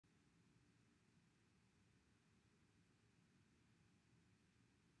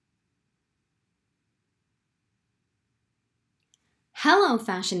Hello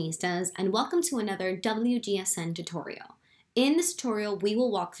fashionistas and welcome to another WGSN tutorial. In this tutorial, we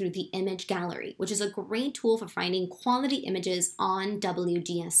will walk through the image gallery, which is a great tool for finding quality images on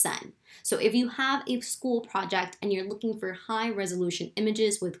WGSN. So if you have a school project and you're looking for high resolution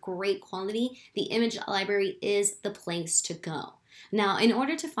images with great quality, the image library is the place to go. Now, in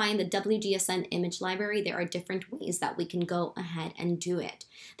order to find the WGSN image library, there are different ways that we can go ahead and do it.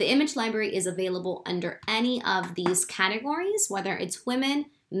 The image library is available under any of these categories, whether it's women,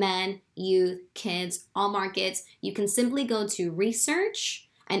 men, youth, kids, all markets. You can simply go to research,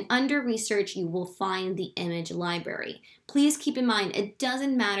 and under research, you will find the image library. Please keep in mind, it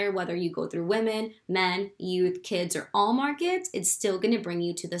doesn't matter whether you go through women, men, youth, kids, or all markets, it's still going to bring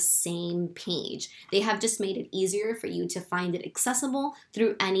you to the same page. They have just made it easier for you to find it accessible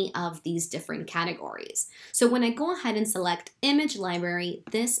through any of these different categories. So when I go ahead and select image library,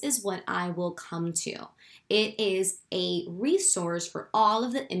 this is what I will come to. It is a resource for all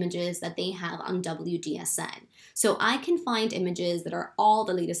of the images that they have on WGSN. So I can find images that are all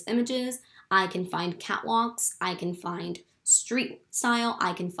the latest images. I can find catwalks. I can find street style.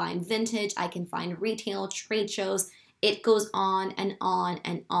 I can find vintage. I can find retail, trade shows. It goes on and on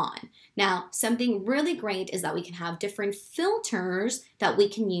and on. Now, something really great is that we can have different filters that we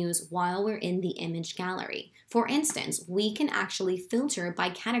can use while we're in the image gallery. For instance, we can actually filter by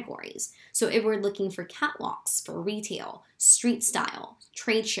categories. So if we're looking for catwalks, for retail, street style,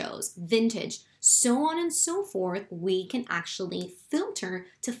 trade shows, vintage, so on and so forth, we can actually filter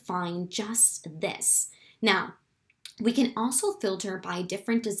to find just this. Now, we can also filter by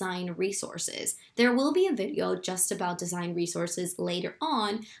different design resources. There will be a video just about design resources later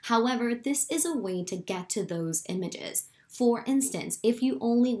on. However, this is a way to get to those images. For instance, if you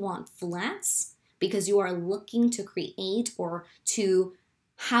only want flats because you are looking to create or to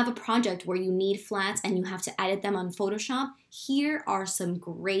have a project where you need flats and you have to edit them on Photoshop, here are some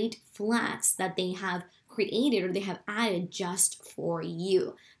great flats that they have created or they have added just for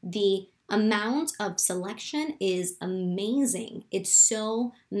you. The amount of selection is amazing. It's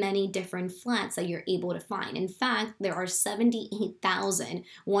so many different flats that you're able to find. In fact, there are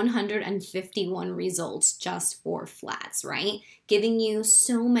 78,151 results just for flats, right? Giving you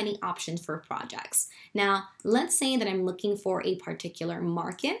so many options for projects. Now, let's say that I'm looking for a particular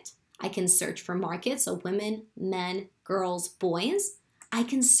market. I can search for markets, so women, men, girls, boys. I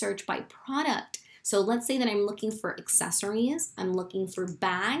can search by product. So let's say that I'm looking for accessories, I'm looking for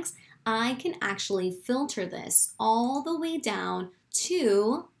bags. I can actually filter this all the way down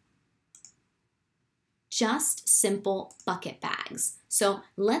to just simple bucket bags. So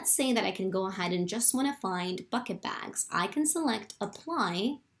let's say that I can go ahead and just want to find bucket bags. I can select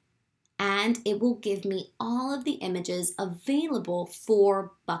apply and it will give me all of the images available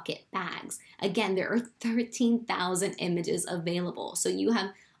for bucket bags. Again, there are 13,000 images available. So you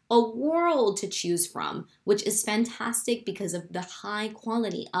have a world to choose from, which is fantastic because of the high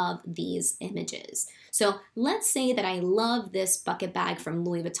quality of these images. So let's say that I love this bucket bag from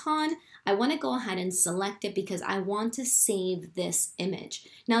Louis Vuitton. I want to go ahead and select it because I want to save this image.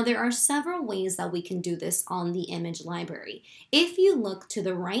 Now, there are several ways that we can do this on the image library. If you look to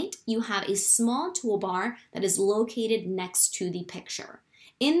the right, you have a small toolbar that is located next to the picture.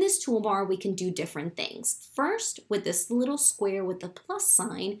 In this toolbar, we can do different things. First, with this little square with the plus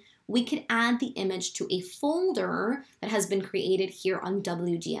sign, we can add the image to a folder that has been created here on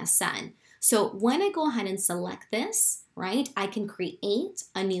WGSN. So when I go ahead and select this, right, I can create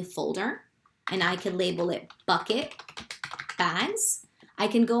a new folder and I can label it bucket bags. I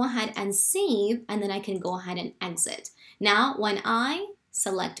can go ahead and save and then I can go ahead and exit. Now, when I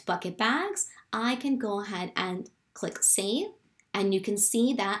select bucket bags, I can go ahead and click save. And you can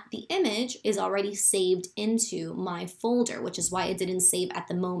see that the image is already saved into my folder, which is why it didn't save at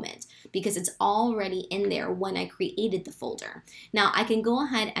the moment, because it's already in there when I created the folder. Now I can go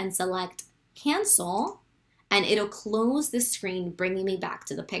ahead and select cancel, and it'll close the screen, bringing me back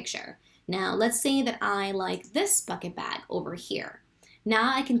to the picture. Now let's say that I like this bucket bag over here.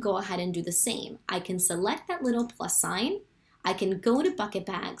 Now I can go ahead and do the same. I can select that little plus sign, I can go to bucket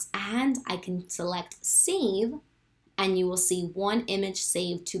bags, and I can select save, and you will see one image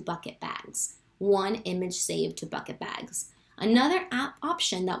saved to bucket bags, one image saved to bucket bags. Another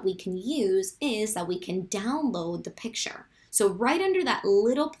option that we can use is that we can download the picture. So right under that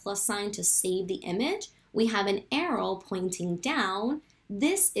little plus sign to save the image, we have an arrow pointing down.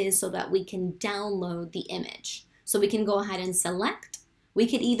 This is so that we can download the image. So we can go ahead and select. We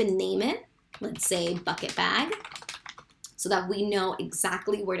could even name it, let's say bucket bag, so that we know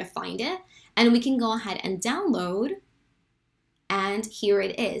exactly where to find it. And we can go ahead and download. And here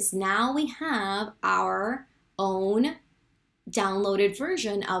it is. Now we have our own downloaded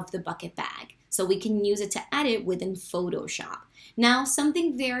version of the bucket bag. So we can use it to edit within Photoshop. Now,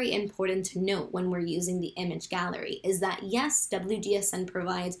 something very important to note when we're using the image gallery is that yes, WGSN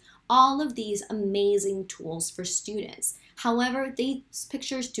provides all of these amazing tools for students. However, these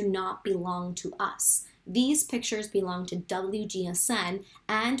pictures do not belong to us. These pictures belong to WGSN,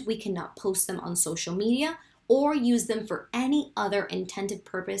 and we cannot post them on social media or use them for any other intended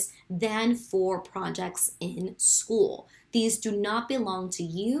purpose than for projects in school. These do not belong to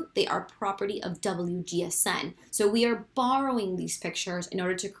you. They are property of WGSN. So we are borrowing these pictures in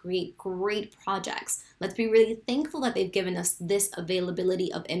order to create great projects. Let's be really thankful that they've given us this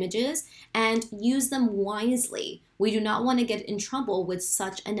availability of images and use them wisely. We do not want to get in trouble with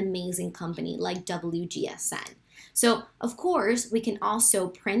such an amazing company like WGSN. So of course, we can also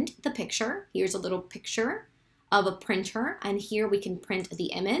print the picture. Here's a little picture of a printer, and here we can print the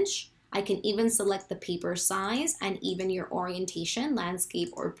image. I can even select the paper size and even your orientation, landscape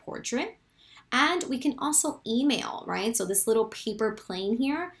or portrait. And we can also email, right? So this little paper plane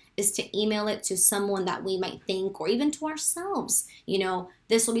here is to email it to someone that we might think, or even to ourselves. You know,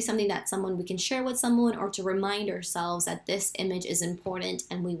 this will be something that we can share with someone, or to remind ourselves that this image is important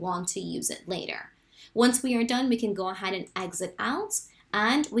and we want to use it later. Once we are done, we can go ahead and exit out,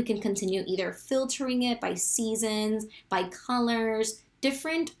 and we can continue either filtering it by seasons, by colors,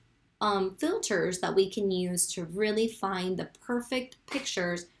 different filters that we can use to really find the perfect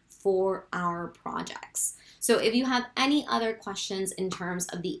pictures for our projects. So if you have any other questions in terms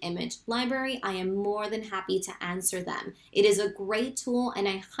of the image library, I am more than happy to answer them. It is a great tool, and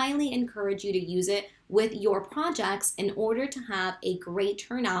I highly encourage you to use it with your projects in order to have a great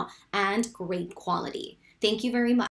turnout and great quality. Thank you very much.